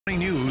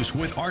News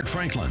with Art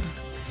Franklin.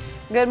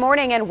 Good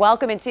morning and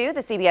welcome into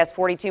the CBS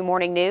 42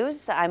 Morning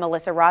News. I'm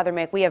Alyssa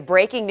Rothermick. We have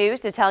breaking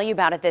news to tell you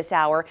about at this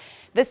hour.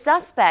 The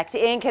suspect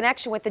in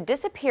connection with the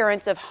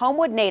disappearance of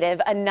Homewood native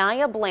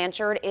Aniah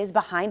Blanchard is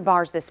behind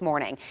bars this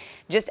morning.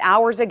 Just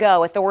hours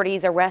ago,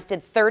 authorities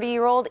arrested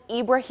 30-year-old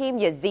Ibrahim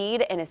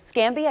Yazid in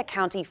Escambia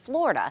County,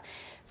 Florida.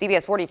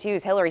 CBS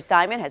 42's Hillary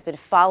Simon has been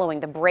following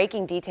the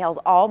breaking details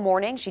all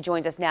morning. She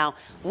joins us now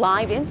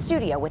live in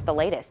studio with the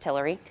latest.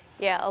 Hillary.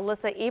 Yeah,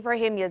 Alyssa,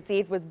 Ibrahim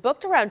Yazid was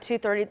booked around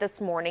 2:30 this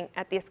morning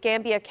at the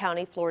Escambia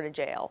County, Florida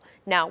jail.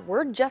 Now,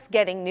 we're just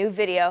getting new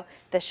video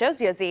that shows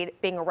Yazid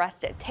being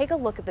arrested. Take a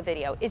look at the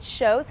video. It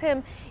shows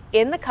him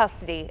in the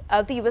custody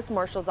of the U.S.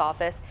 Marshal's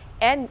office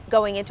and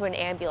going into an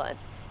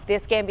ambulance. The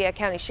Escambia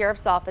County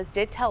Sheriff's Office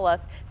did tell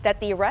us that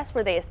the arrest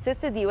where they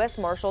assisted the U.S.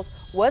 Marshals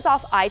was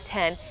off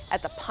I-10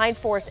 at the Pine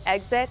Forest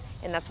exit,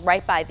 and that's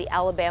right by the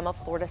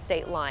Alabama-Florida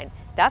state line.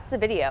 That's the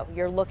video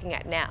you're looking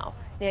at now.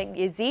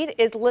 Yazid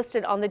is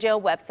listed on the jail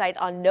website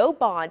on no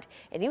bond,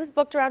 and he was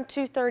booked around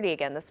 2:30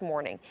 again this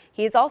morning.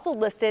 He is also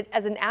listed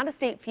as an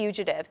out-of-state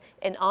fugitive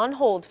and on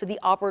hold for the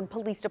Auburn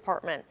Police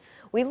Department.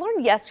 We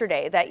learned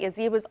yesterday that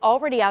Yazid was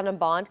already out on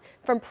bond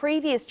from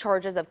previous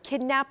charges of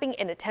kidnapping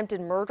and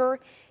attempted murder.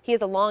 He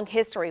has a long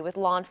history with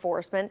law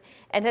enforcement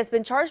and has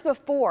been charged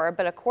before,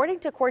 but according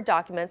to court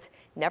documents,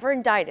 never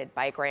indicted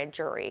by a grand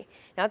jury.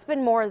 Now, it's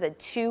been more than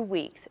 2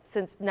 weeks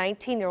since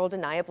 19-year-old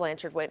Aniah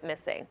Blanchard went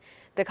missing.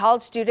 The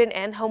college student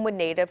and Homewood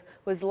native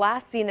was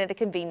last seen at a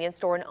convenience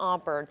store in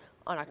Auburn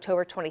on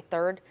October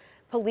 23rd.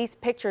 Police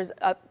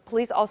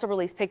also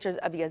released pictures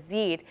of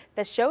Yazid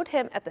that showed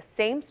him at the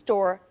same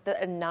store that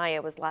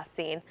Aniah was last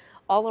seen,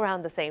 all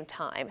around the same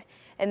time.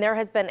 And there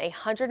has been a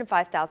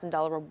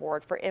 $105,000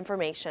 reward for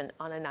information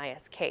on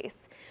Aniah's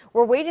case.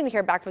 We're waiting to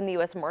hear back from the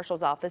U.S.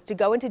 Marshal's office to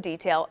go into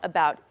detail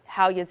about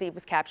how Yazid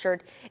was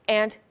captured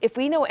and if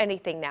we know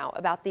anything now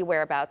about the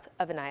whereabouts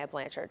of Aniah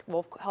Blanchard.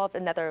 We'll have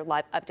another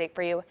live update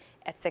for you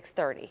at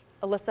 6:30.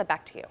 Alyssa,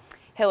 back to you.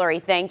 Hillary,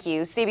 thank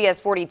you. CBS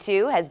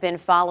 42 has been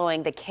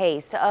following the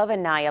case of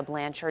Aniah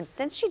Blanchard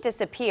since she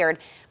disappeared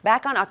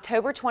back on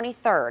October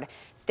 23rd.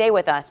 Stay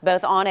with us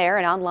both on air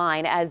and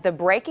online as the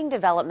breaking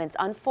developments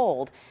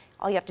unfold.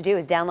 All you have to do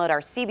is download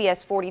our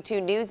CBS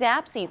 42 News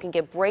app so you can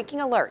get breaking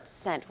alerts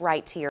sent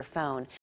right to your phone.